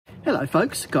Hello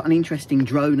folks, got an interesting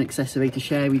drone accessory to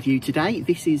share with you today.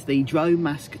 This is the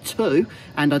DroneMask 2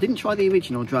 and I didn't try the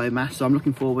original DroneMask, so I'm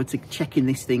looking forward to checking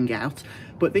this thing out.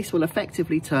 But this will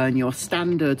effectively turn your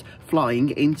standard flying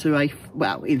into a,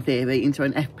 well, in theory, into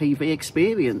an FPV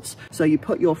experience. So you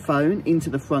put your phone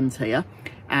into the front here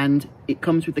and it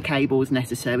comes with the cables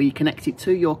necessary. You connect it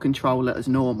to your controller as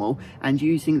normal, and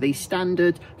using the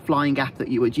standard flying app that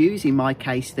you would use, in my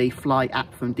case the Fly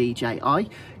app from DJI,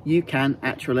 you can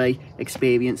actually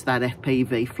experience that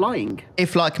FPV flying.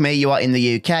 If, like me, you are in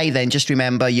the UK, then just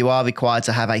remember you are required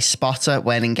to have a spotter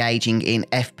when engaging in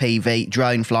FPV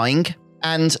drone flying.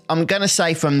 And I'm going to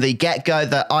say from the get-go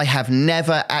that I have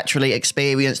never actually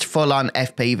experienced full-on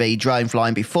FPV drone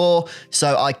flying before,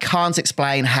 so I can't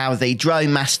explain how the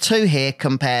DroneMask 2 here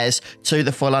compares to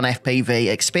the full-on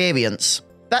FPV experience.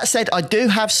 That said, I do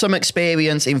have some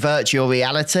experience in virtual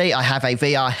reality. I have a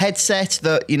VR headset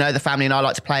that, you know, the family and I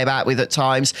like to play about with at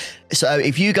times. So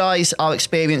if you guys are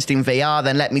experienced in VR,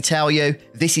 then let me tell you,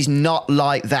 this is not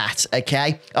like that,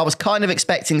 okay? I was kind of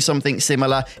expecting something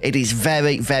similar. It is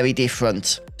very, very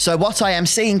different. So what I am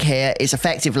seeing here is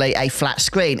effectively a flat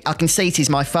screen. I can see it is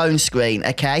my phone screen,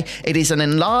 okay? It is an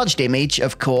enlarged image,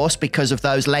 of course, because of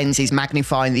those lenses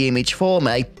magnifying the image for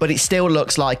me, but it still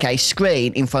looks like a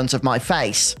screen in front of my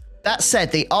face. That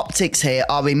said, the optics here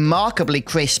are remarkably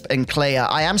crisp and clear.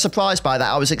 I am surprised by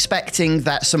that. I was expecting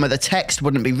that some of the text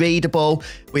wouldn't be readable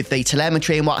with the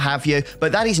telemetry and what have you,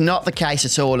 but that is not the case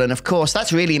at all. And of course,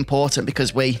 that's really important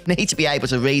because we need to be able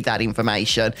to read that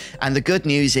information. And the good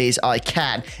news is I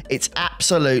can. It's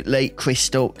absolutely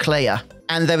crystal clear.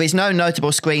 And there is no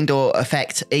notable screen door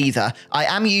effect either. I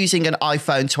am using an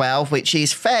iPhone 12, which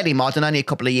is fairly modern, only a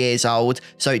couple of years old,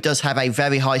 so it does have a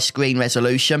very high screen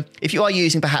resolution. If you are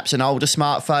using perhaps an older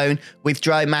smartphone with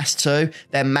DroneMask 2,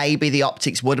 then maybe the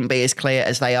optics wouldn't be as clear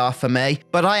as they are for me,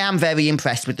 but I am very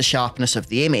impressed with the sharpness of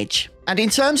the image. And in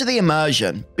terms of the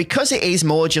immersion, because it is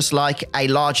more just like a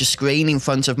larger screen in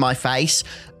front of my face,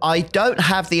 I don't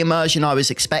have the immersion I was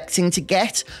expecting to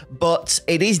get, but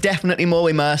it is definitely more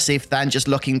immersive than just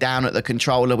looking down at the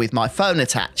controller with my phone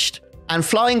attached. And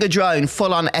flying a drone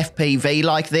full-on FPV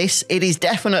like this, it is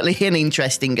definitely an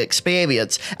interesting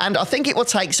experience, and I think it will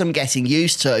take some getting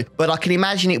used to, but I can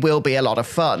imagine it will be a lot of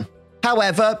fun.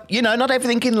 However, you know, not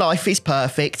everything in life is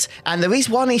perfect, and there is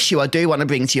one issue I do want to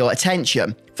bring to your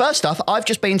attention. First off, I've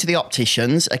just been to the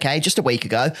opticians, okay, just a week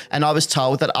ago, and I was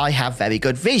told that I have very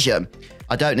good vision.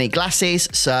 I don't need glasses,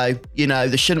 so, you know,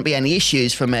 there shouldn't be any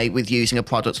issues for me with using a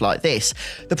product like this.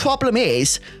 The problem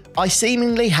is, I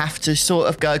seemingly have to sort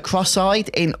of go cross-eyed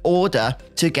in order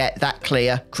to get that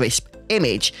clear, crisp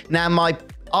image. Now, my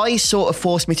eyes sort of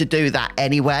force me to do that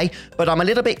anyway, but I'm a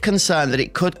little bit concerned that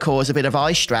it could cause a bit of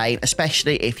eye strain,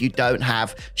 especially if you don't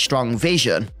have strong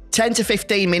vision. 10 to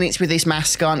 15 minutes with this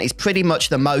mask on is pretty much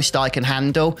the most I can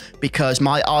handle because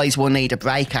my eyes will need a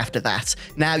break after that.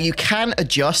 Now, you can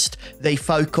adjust the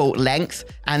focal length,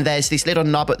 and there's this little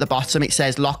knob at the bottom. It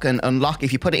says lock and unlock.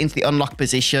 If you put it into the unlock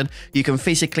position, you can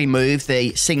physically move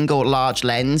the single large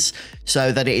lens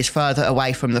so that it is further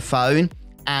away from the phone.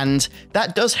 And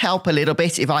that does help a little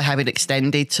bit if I have it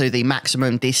extended to the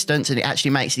maximum distance, and it actually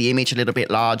makes the image a little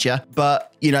bit larger.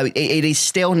 But, you know, it is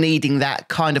still needing that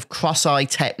kind of cross-eye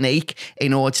technique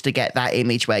in order to get that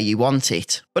image where you want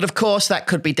it. But of course, that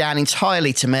could be down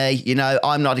entirely to me. You know,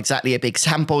 I'm not exactly a big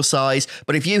sample size,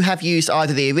 but if you have used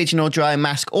either the original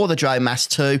DroneMask or the DroneMask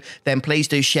 2, then please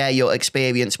do share your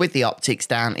experience with the optics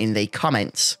down in the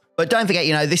comments. But don't forget,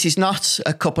 you know, this is not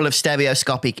a couple of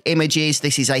stereoscopic images.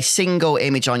 This is a single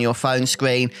image on your phone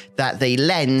screen that the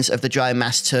lens of the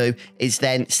DroneMask 2 is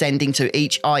then sending to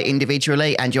each eye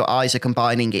individually, and your eyes are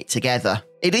combining it together.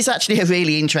 It is actually a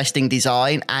really interesting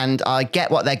design, and I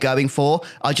get what they're going for.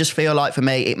 I just feel like for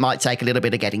me, it might take a little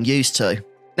bit of getting used to.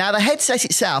 Now, the headset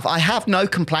itself, I have no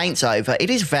complaints over. It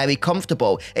is very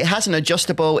comfortable. It has an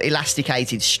adjustable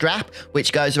elasticated strap,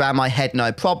 which goes around my head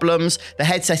no problems. The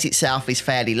headset itself is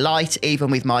fairly light,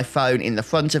 even with my phone in the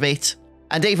front of it.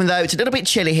 And even though it's a little bit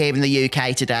chilly here in the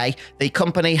UK today, the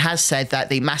company has said that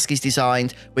the mask is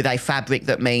designed with a fabric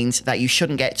that means that you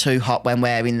shouldn't get too hot when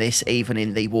wearing this, even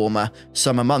in the warmer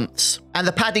summer months. And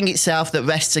the padding itself that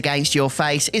rests against your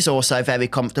face is also very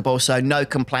comfortable, so no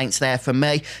complaints there from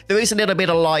me. There is a little bit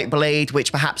of light bleed,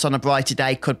 which perhaps on a brighter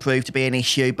day could prove to be an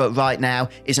issue, but right now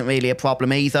isn't really a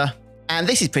problem either. And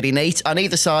this is pretty neat. On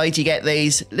either side, you get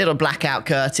these little blackout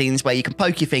curtains where you can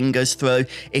poke your fingers through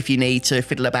if you need to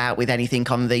fiddle about with anything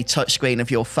on the touchscreen of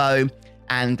your phone.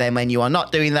 And then when you are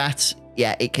not doing that,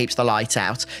 yeah, it keeps the light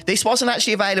out. This wasn't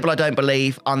actually available, I don't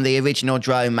believe, on the original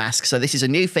DroneMask. So this is a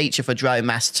new feature for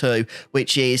DroneMask 2,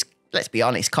 which is let's be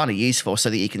honest, kind of useful so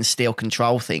that you can still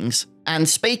control things. And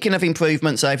speaking of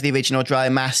improvements over the original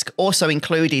DroneMask, also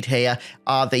included here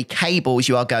are the cables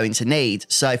you are going to need.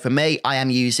 So for me, I am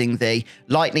using the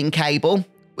lightning cable,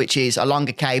 which is a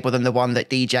longer cable than the one that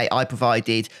DJI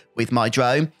provided with my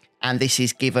drone. And this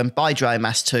is given by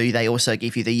DroneMask 2. They also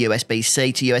give you the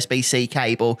USB-C to USB-C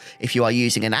cable if you are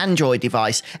using an Android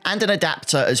device, and an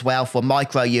adapter as well for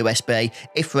micro USB.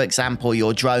 If, for example,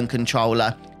 your drone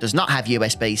controller does not have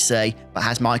USB-C but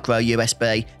has micro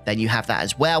USB, then you have that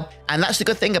as well. And that's the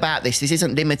good thing about this. This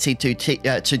isn't limited to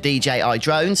DJI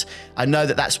drones. I know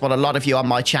that that's what a lot of you on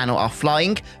my channel are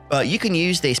flying, but you can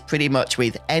use this pretty much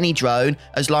with any drone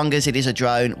as long as it is a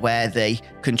drone where the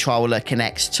controller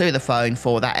connects to the phone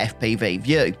for that FPV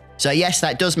view. So yes,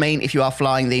 that does mean if you are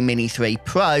flying the Mini 3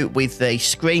 Pro with the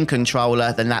screen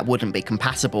controller, then that wouldn't be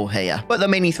compatible here. But the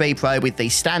Mini 3 Pro with the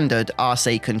standard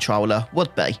RC controller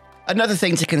would be. Another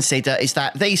thing to consider is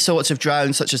that these sorts of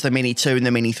drones, such as the Mini 2 and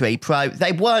the Mini 3 Pro,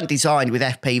 they weren't designed with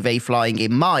FPV flying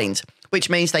in mind, which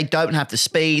means they don't have the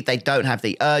speed, they don't have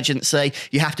the urgency.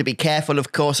 You have to be careful,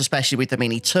 of course, especially with the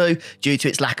Mini 2, due to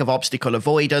its lack of obstacle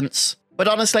avoidance. But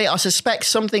honestly, I suspect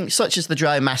something such as the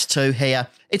DroneMask 2 here,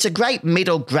 it's a great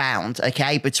middle ground,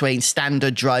 okay, between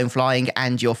standard drone flying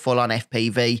and your full-on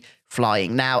FPV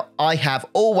flying. Now, I have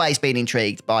always been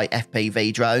intrigued by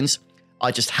FPV drones. I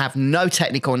just have no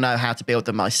technical know-how to build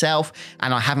them myself,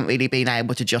 and I haven't really been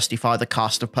able to justify the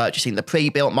cost of purchasing the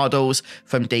pre-built models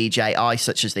from DJI,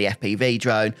 such as the FPV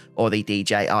drone or the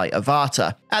DJI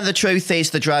Avata. And the truth is,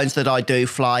 the drones that I do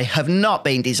fly have not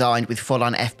been designed with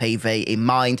full-on FPV in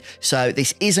mind, so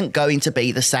this isn't going to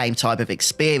be the same type of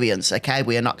experience, okay?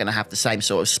 We are not going to have the same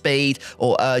sort of speed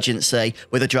or urgency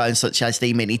with a drone such as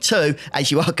the Mini 2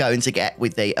 as you are going to get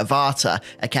with the Avata,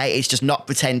 okay? It's just not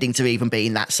pretending to even be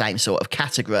in that same sort of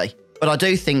category. But I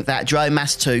do think that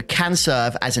DroneMask 2 can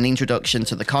serve as an introduction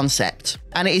to the concept.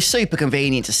 And it is super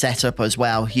convenient to set up as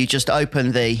well. You just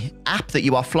open the app that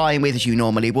you are flying with as you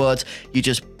normally would. You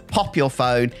just pop your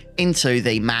phone into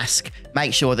the mask,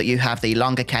 make sure that you have the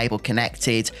longer cable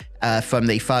connected from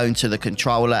the phone to the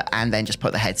controller, and then just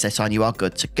put the headset on. You are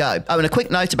good to go. Oh, and a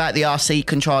quick note about the RC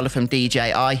controller from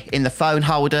DJI. In the phone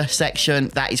holder section,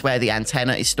 that is where the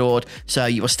antenna is stored, so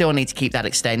you will still need to keep that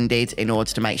extended in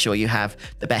order to make sure you have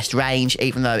the best range,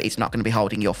 even though it's not going to be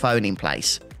holding your phone in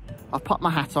place. I've popped my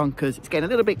hat on because it's getting a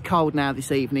little bit cold now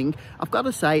this evening. I've got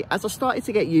to say, as I started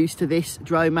to get used to this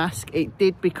DroneMask, it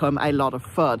did become a lot of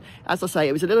fun. As I say,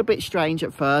 it was a little bit strange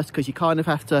at first because you kind of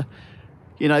have to,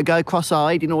 you know, go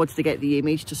cross-eyed in order to get the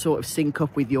image to sort of sync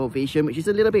up with your vision, which is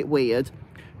a little bit weird.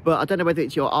 But I don't know whether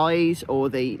it's your eyes or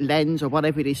the lens or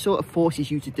whatever it is, sort of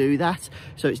forces you to do that.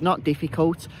 So it's not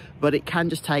difficult, but it can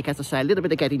just take, as I say, a little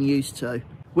bit of getting used to.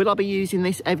 Will I be using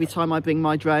this every time I bring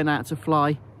my drone out to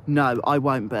fly? No, I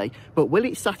won't be. But will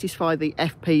it satisfy the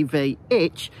FPV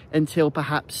itch until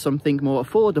perhaps something more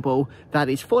affordable, that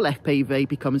is full FPV,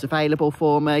 becomes available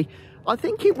for me? I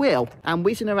think it will. And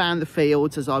whizzing around the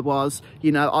fields as I was,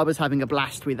 you know, I was having a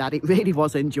blast with that. It really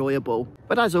was enjoyable.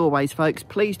 But as always, folks,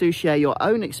 please do share your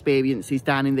own experiences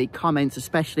down in the comments,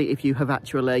 especially if you have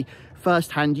actually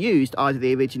first-hand used either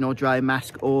the original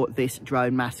DroneMask or this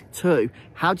DroneMask 2.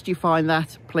 How did you find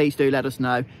that? Please do let us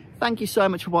know. Thank you so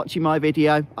much for watching my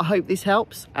video. I hope this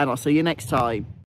helps, and I'll see you next time.